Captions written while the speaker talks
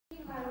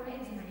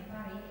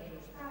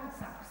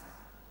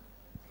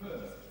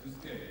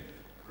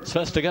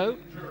couples first to go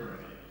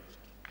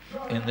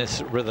in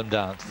this rhythm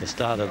dance, the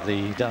start of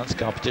the dance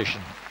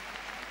competition.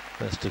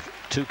 First of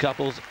two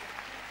couples,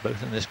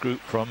 both in this group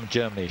from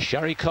Germany.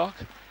 Koch,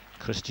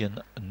 Christian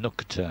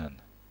Nuchtern.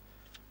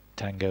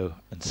 Tango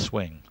and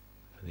swing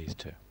for these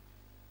two.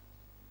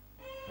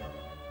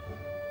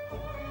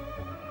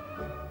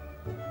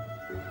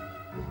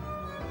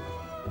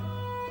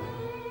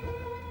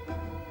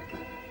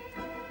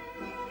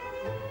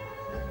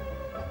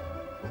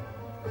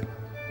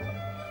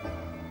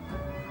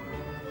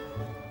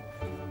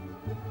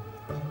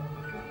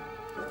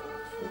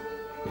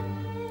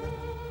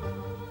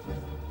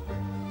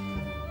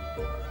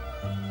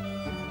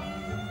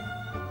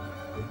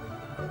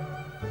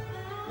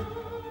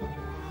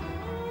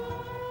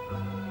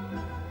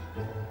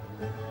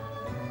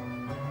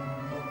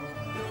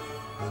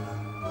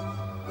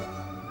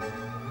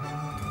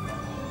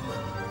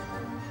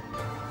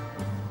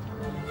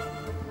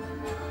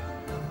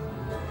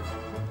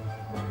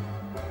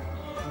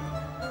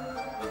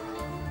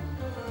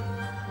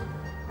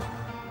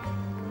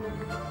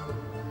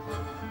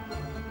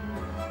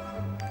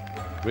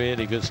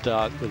 Really good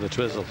start with the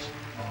twizzles.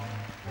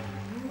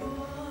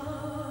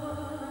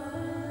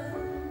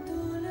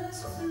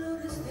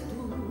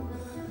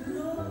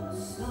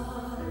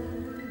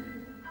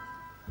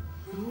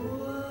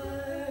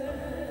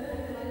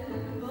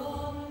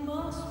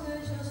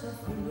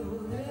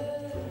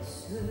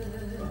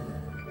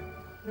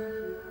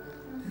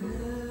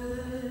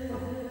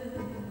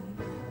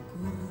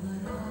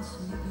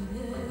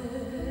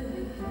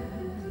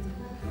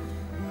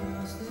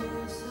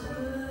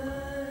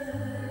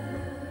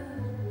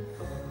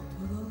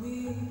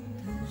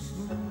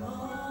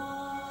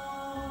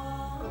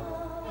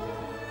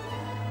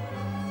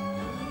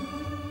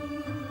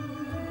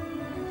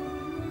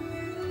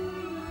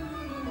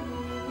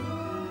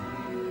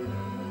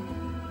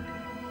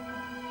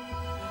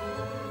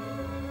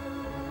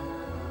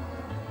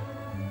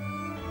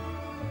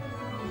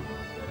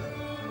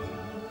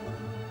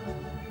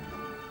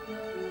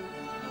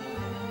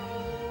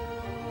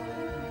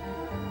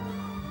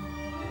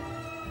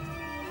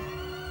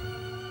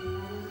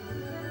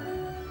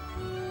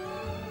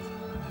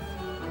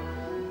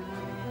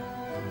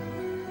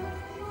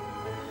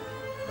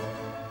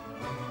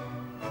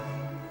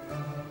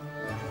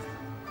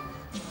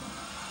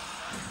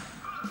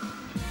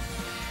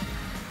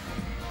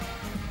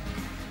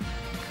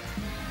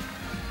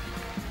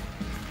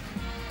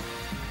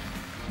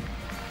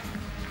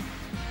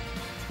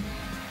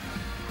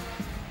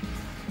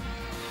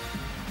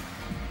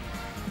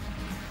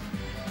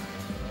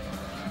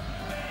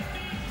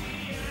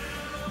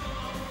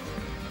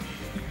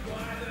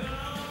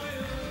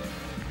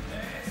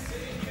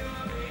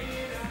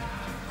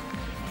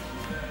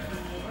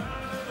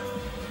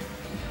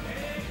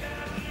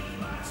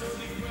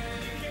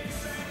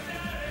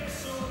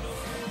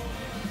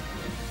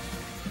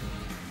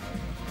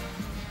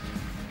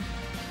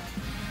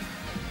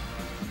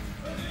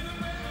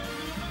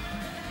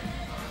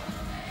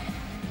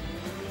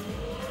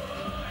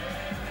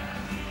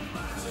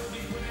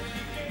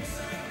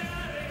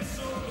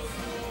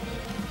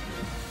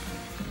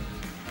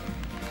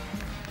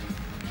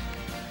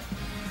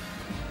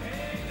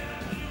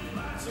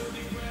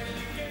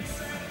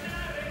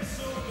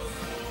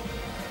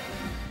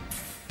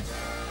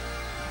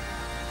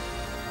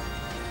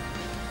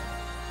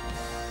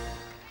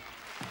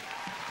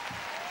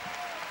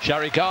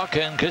 Koch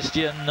and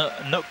Christian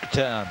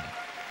Nuchtern.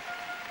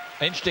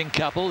 Interesting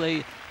couple.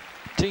 They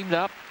teamed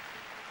up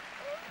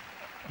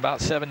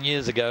about 7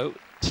 years ago,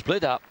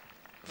 split up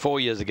 4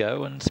 years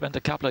ago and spent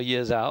a couple of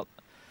years out,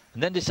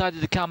 and then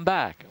decided to come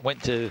back.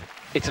 Went to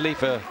Italy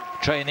for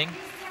training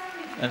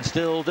and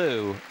still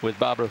do with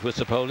Barbara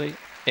Fussapoli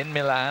in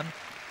Milan.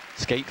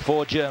 Skate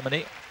for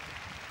Germany.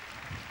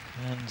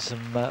 And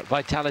some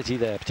vitality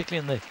there,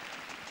 particularly in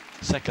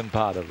the second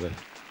part of the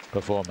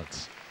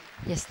performance.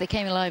 Yes, they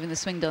came alive in the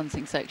swing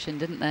dancing section,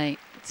 didn't they?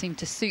 It seemed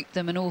to suit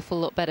them an awful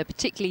lot better,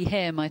 particularly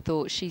him. I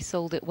thought she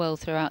sold it well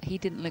throughout. He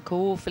didn't look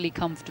awfully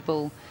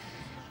comfortable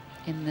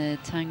in the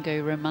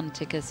Tango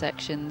Romantica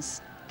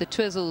sections. The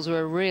twizzles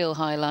were a real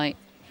highlight.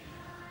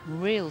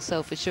 Real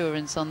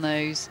self-assurance on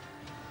those.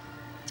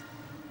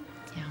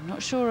 Yeah, I'm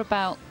not sure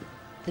about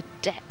the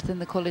depth and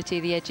the quality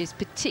of the edges,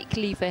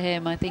 particularly for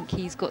him. I think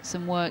he's got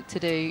some work to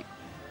do.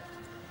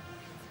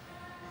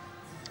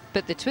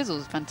 But the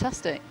twizzles,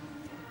 fantastic.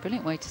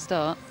 Brilliant way to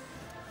start.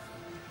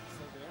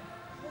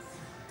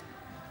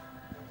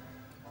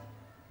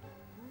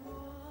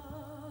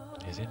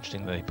 It's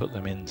interesting they put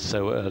them in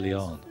so early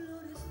on.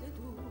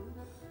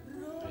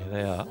 Here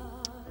they are.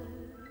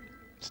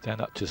 Stand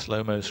up to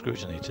slow-mo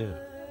scrutiny too.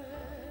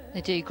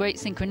 They do great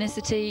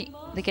synchronicity.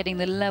 They're getting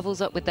the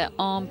levels up with their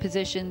arm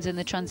positions and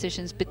the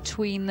transitions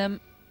between them.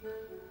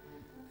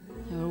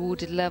 They were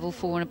awarded level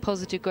 4 and a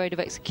positive grade of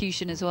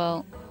execution as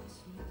well.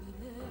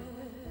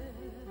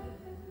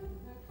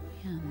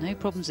 No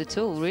problems at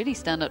all, really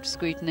stand up to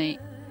scrutiny.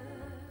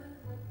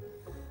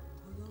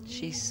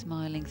 She's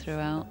smiling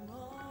throughout.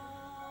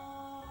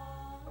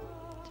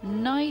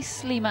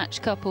 Nicely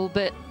matched couple,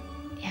 but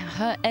Yeah,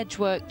 her edge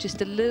work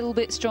just a little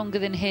bit stronger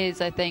than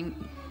his, I think.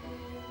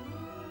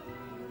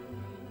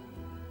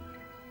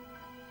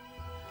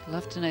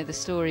 Love to know the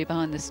story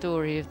behind the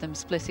story of them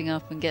splitting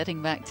up and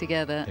getting back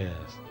together. Yes.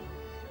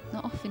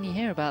 Not often you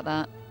hear about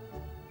that.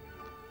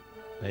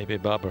 Maybe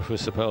Barbara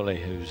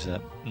Fusipoli, who's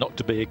not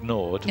to be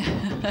ignored.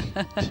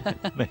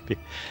 Maybe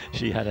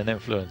she had an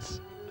influence.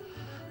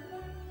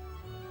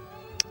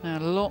 A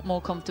lot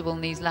more comfortable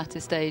in these latter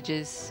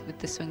stages with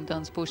the swing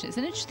dance portion. It's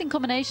an interesting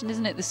combination,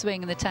 isn't it? The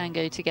swing and the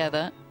tango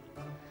together.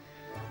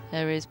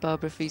 There is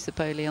Barbara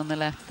Fusipoli on the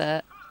left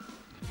there.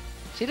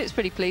 She looks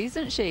pretty pleased,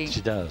 doesn't she?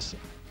 She does,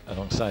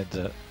 alongside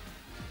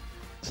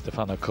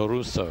Stefano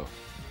Caruso,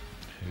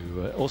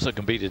 who also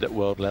competed at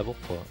world level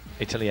for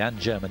Italy and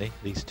Germany.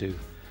 These two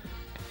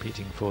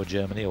competing for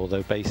Germany,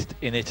 although based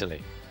in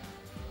Italy.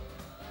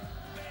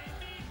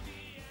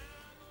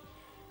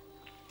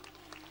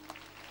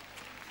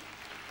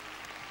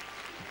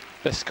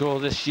 Best score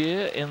this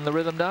year in the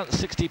rhythm dance,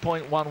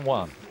 60.11.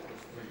 I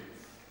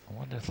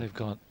wonder if they've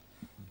got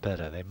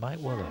better. They might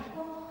well have.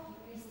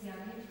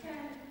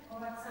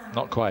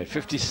 Not quite.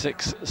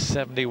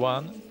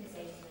 56.71.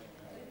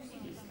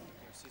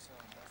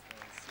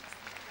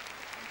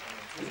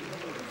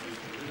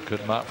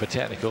 Good mark for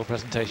technical.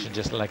 Presentation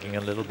just lagging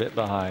a little bit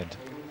behind.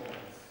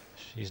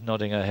 She's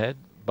nodding her head,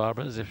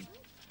 Barbara, as if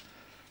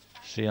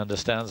she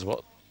understands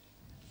what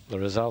the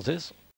result is.